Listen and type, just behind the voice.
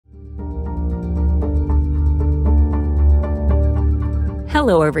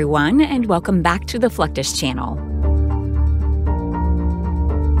Hello everyone, and welcome back to the Fluctus Channel.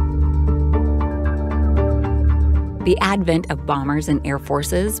 The advent of bombers and air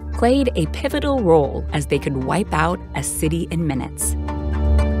forces played a pivotal role as they could wipe out a city in minutes.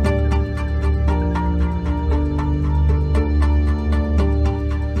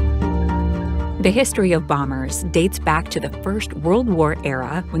 The history of bombers dates back to the First World War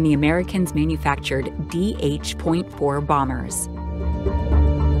era when the Americans manufactured DH.4 bombers.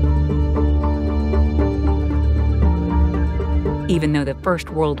 Even though the First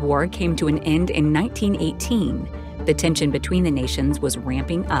World War came to an end in 1918, the tension between the nations was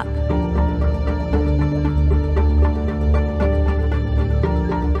ramping up.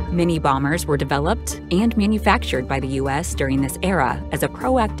 Many bombers were developed and manufactured by the U.S. during this era as a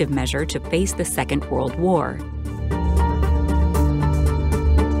proactive measure to face the Second World War.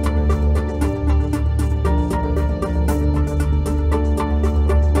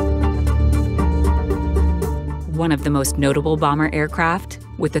 One of the most notable bomber aircraft,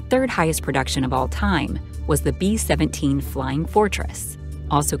 with the third highest production of all time, was the B-17 Flying Fortress,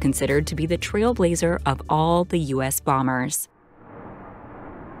 also considered to be the trailblazer of all the U.S. bombers.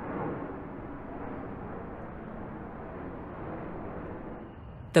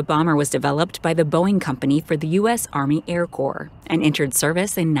 The bomber was developed by the Boeing Company for the U.S. Army Air Corps and entered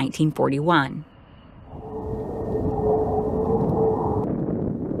service in 1941.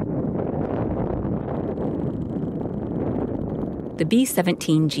 The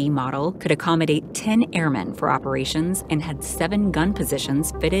B-17G model could accommodate 10 airmen for operations and had 7 gun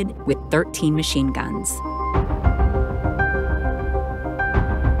positions fitted with 13 machine guns.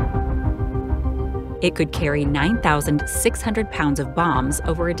 It could carry 9,600 pounds of bombs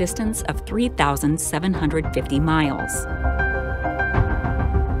over a distance of 3,750 miles.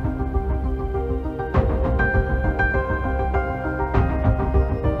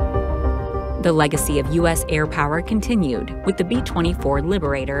 The legacy of U.S. air power continued with the B-24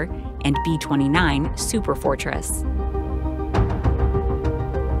 Liberator and B-29 Super Fortress.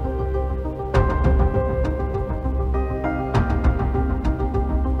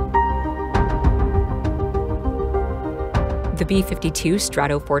 The B-52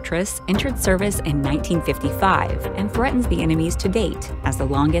 Stratofortress entered service in 1955 and threatens the enemies to date as the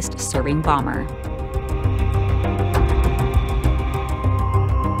longest-serving bomber.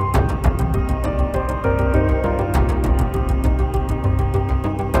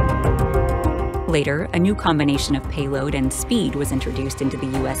 Later, a new combination of payload and speed was introduced into the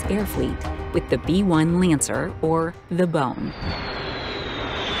U.S. air fleet with the B-1 Lancer, or the Bone.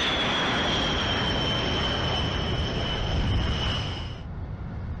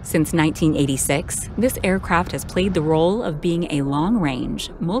 Since 1986, this aircraft has played the role of being a long-range,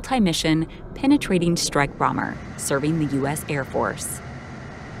 multi-mission, penetrating strike bomber, serving the U.S. Air Force.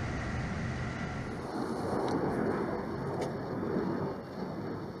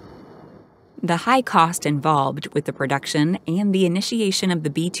 The high cost involved with the production and the initiation of the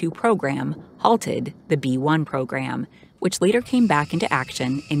B-2 program halted the B-1 program, which later came back into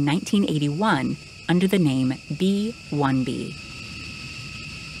action in 1981 under the name B-1B.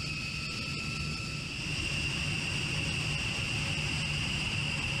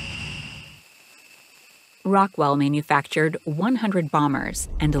 Rockwell manufactured 100 bombers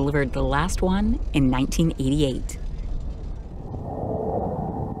and delivered the last one in 1988.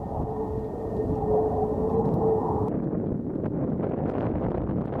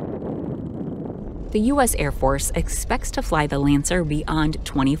 The U.S. Air Force expects to fly the Lancer beyond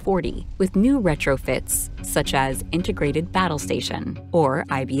 2040 with new retrofits such as Integrated Battle Station, or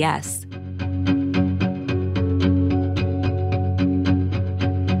IBS.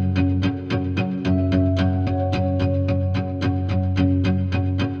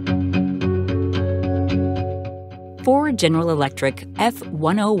 Four General Electric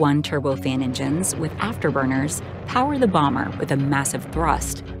F-101 turbofan engines with afterburners power the bomber with a massive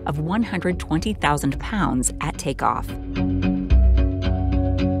thrust of 120,000 pounds at takeoff.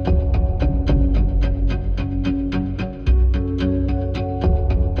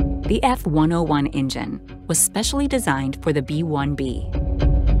 The F-101 engine was specially designed for the B-1B.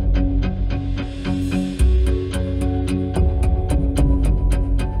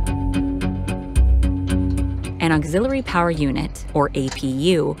 An auxiliary power unit, or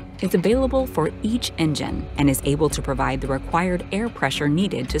APU, is available for each engine and is able to provide the required air pressure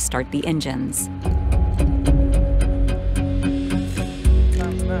needed to start the engines.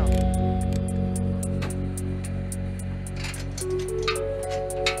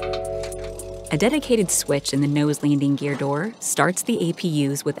 A dedicated switch in the nose landing gear door starts the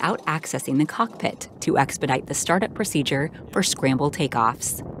APUs without accessing the cockpit to expedite the startup procedure for scramble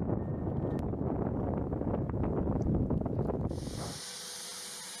takeoffs.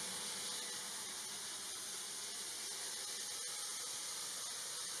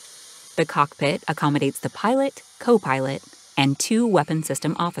 The cockpit accommodates the pilot, co-pilot, and 2 weapon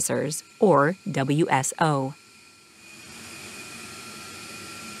system officers, or WSO.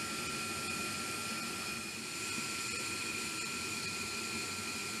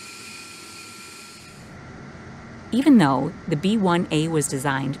 Even though the B-1A was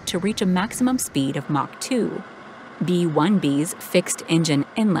designed to reach a maximum speed of Mach 2, B-1B's fixed engine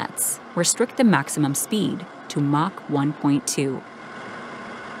inlets restrict the maximum speed to Mach 1.2.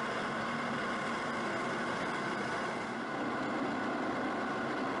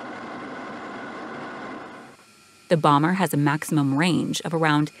 The bomber has a maximum range of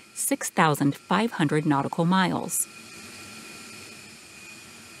around 6,500 nautical miles.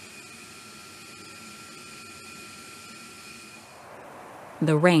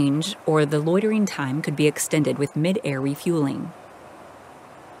 The range, or the loitering time, could be extended with mid-air refueling.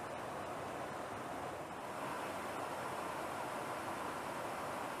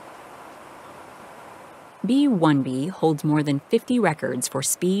 B-1B holds more than 50 records for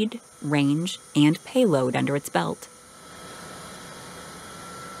speed, range, and payload under its belt.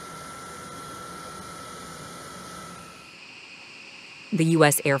 The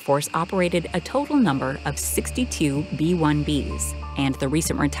U.S. Air Force operated a total number of 62 B-1Bs, and the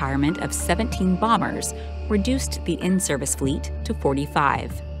recent retirement of 17 bombers reduced the in-service fleet to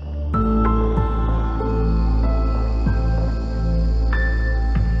 45.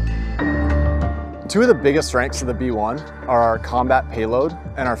 Two of the biggest strengths of the B-1 are our combat payload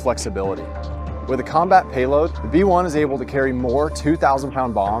and our flexibility. With a combat payload, the B-1 is able to carry more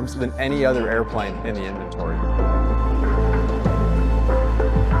 2,000-pound bombs than any other airplane in the inventory.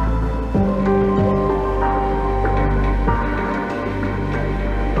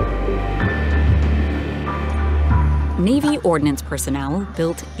 Navy Ordnance personnel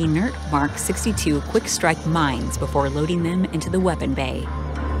built inert Mark 62 quick-strike mines before loading them into the weapon bay.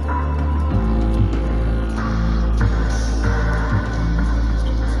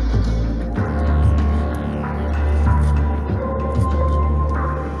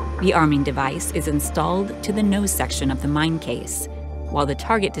 The arming device is installed to the nose section of the mine case, while the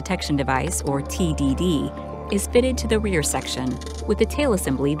target detection device, or TDD, is fitted to the rear section with a tail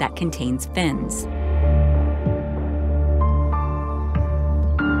assembly that contains fins.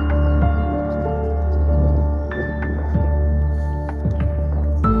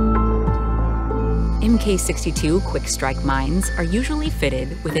 Mk-62 quick-strike mines are usually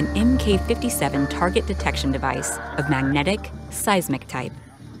fitted with an Mk-57 target detection device of magnetic, seismic type.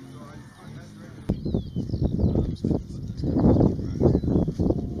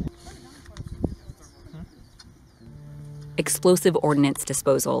 Explosive Ordnance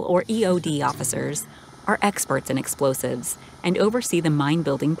Disposal, or EOD officers, are experts in explosives and oversee the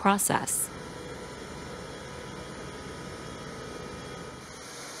mine-building process.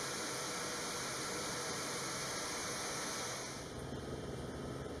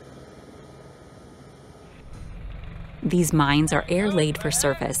 These mines are air-laid for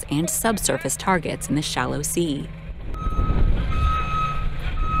surface and subsurface targets in the shallow sea.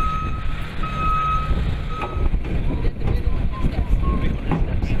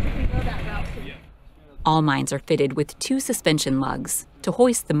 All mines are fitted with 2 suspension lugs to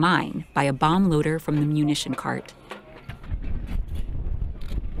hoist the mine by a bomb loader from the munition cart.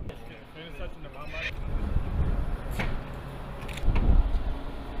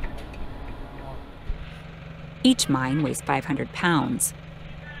 Each mine weighs 500 pounds.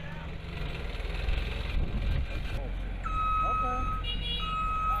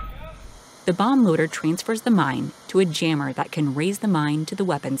 The bomb loader transfers the mine to a jammer that can raise the mine to the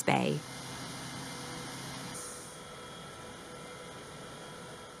weapons bay.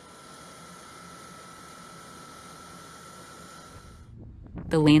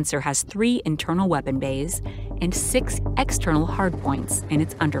 The Lancer has 3 internal weapon bays and 6 external hardpoints in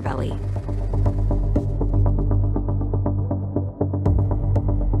its underbelly.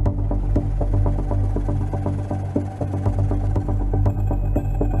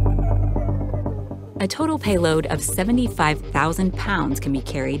 A total payload of 75,000 pounds can be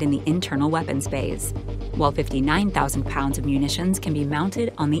carried in the internal weapons bays, while 59,000 pounds of munitions can be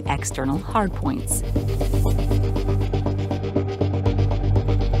mounted on the external hardpoints.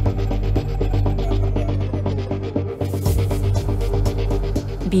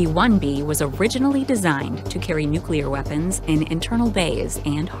 B-1B was originally designed to carry nuclear weapons in internal bays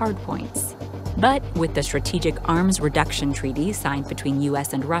and hardpoints. But with the Strategic Arms Reduction Treaty signed between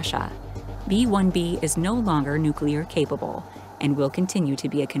US and Russia, B-1B is no longer nuclear capable and will continue to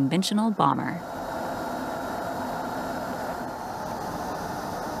be a conventional bomber.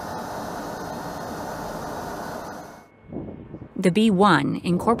 The B-1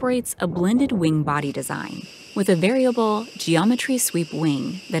 incorporates a blended wing body design with a variable geometry sweep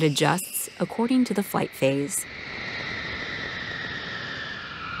wing that adjusts according to the flight phase.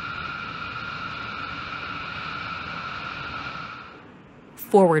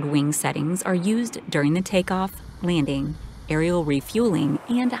 Forward wing settings are used during the takeoff, landing, aerial refueling,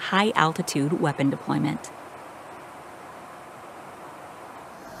 and high-altitude weapon deployment.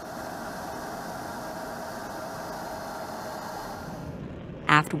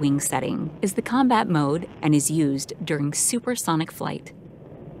 Aft wing setting is the combat mode and is used during supersonic flight.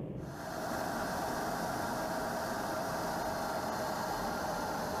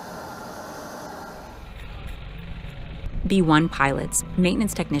 B-1 pilots,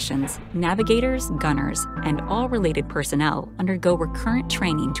 maintenance technicians, navigators, gunners, and all related personnel undergo recurrent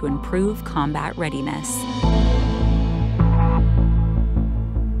training to improve combat readiness.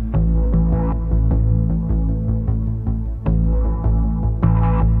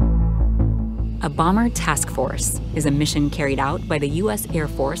 A Bomber Task Force is a mission carried out by the U.S. Air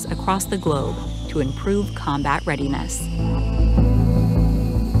Force across the globe to improve combat readiness.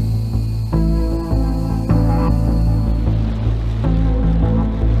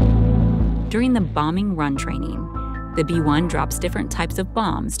 During the bombing run training, the B-1 drops different types of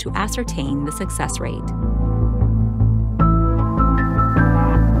bombs to ascertain the success rate.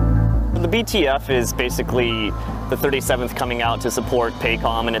 The BTF is basically the 37th coming out to support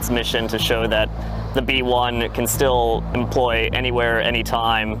PACOM and its mission to show that the B-1 can still employ anywhere,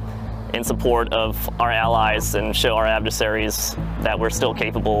 anytime in support of our allies and show our adversaries that we're still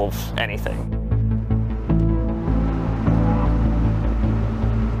capable of anything.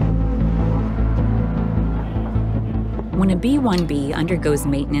 When a B-1B undergoes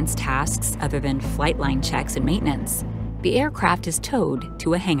maintenance tasks other than flight line checks and maintenance, the aircraft is towed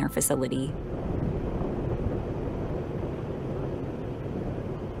to a hangar facility.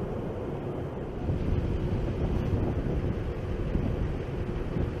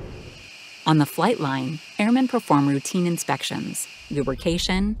 On the flight line, airmen perform routine inspections,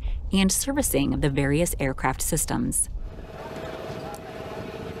 lubrication, and servicing of the various aircraft systems.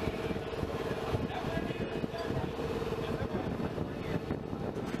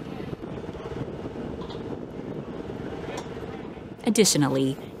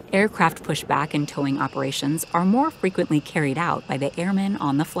 Additionally, aircraft pushback and towing operations are more frequently carried out by the airmen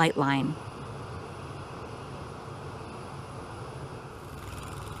on the flight line.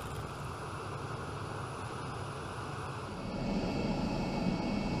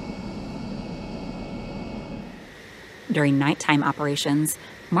 During nighttime operations,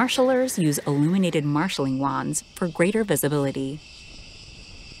 marshalers use illuminated marshalling wands for greater visibility.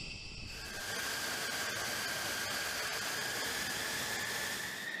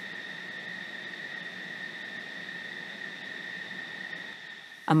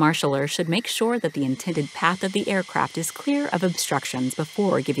 A marshaller should make sure that the intended path of the aircraft is clear of obstructions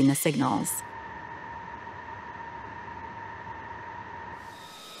before giving the signals.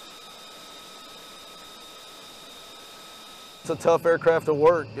 It's a tough aircraft to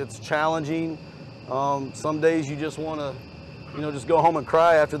work. It's challenging. Some days you just want to, just go home and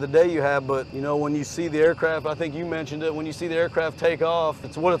cry after the day you have. But, when you see the aircraft, I think you mentioned it, when you see the aircraft take off,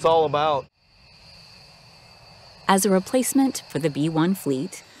 it's what it's all about. As a replacement for the B-1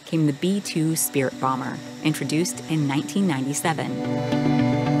 fleet came the B-2 Spirit bomber, introduced in 1997.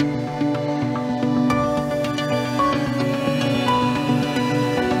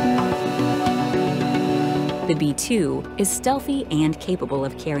 The B-2 is stealthy and capable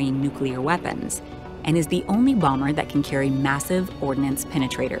of carrying nuclear weapons, and is the only bomber that can carry massive ordnance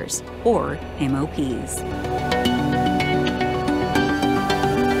penetrators, or MOPs.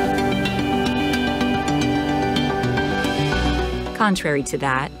 Contrary to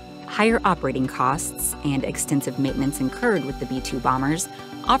that, higher operating costs and extensive maintenance incurred with the B-2 bombers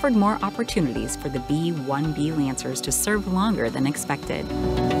offered more opportunities for the B-1B Lancers to serve longer than expected.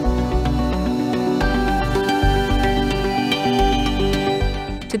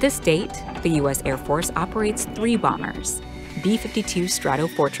 To this date, the U.S. Air Force operates 3 bombers: B-52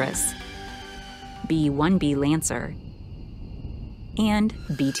 Stratofortress, B-1B Lancer, and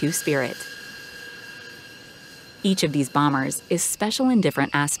B-2 Spirit. Each of these bombers is special in different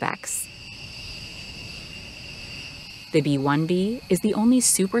aspects. The B-1B is the only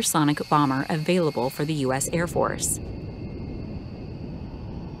supersonic bomber available for the U.S. Air Force.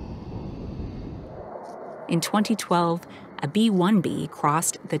 In 2012, a B-1B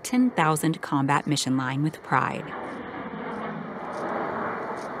crossed the 10,000 combat mission line with pride.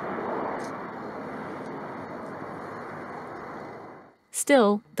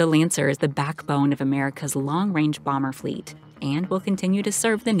 Still, the Lancer is the backbone of America's long-range bomber fleet and will continue to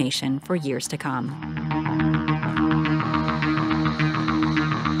serve the nation for years to come.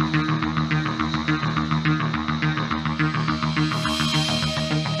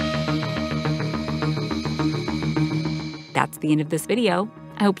 That's the end of this video.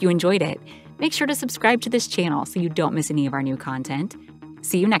 I hope you enjoyed it. Make sure to subscribe to this channel so you don't miss any of our new content.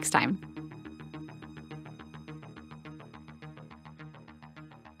 See you next time.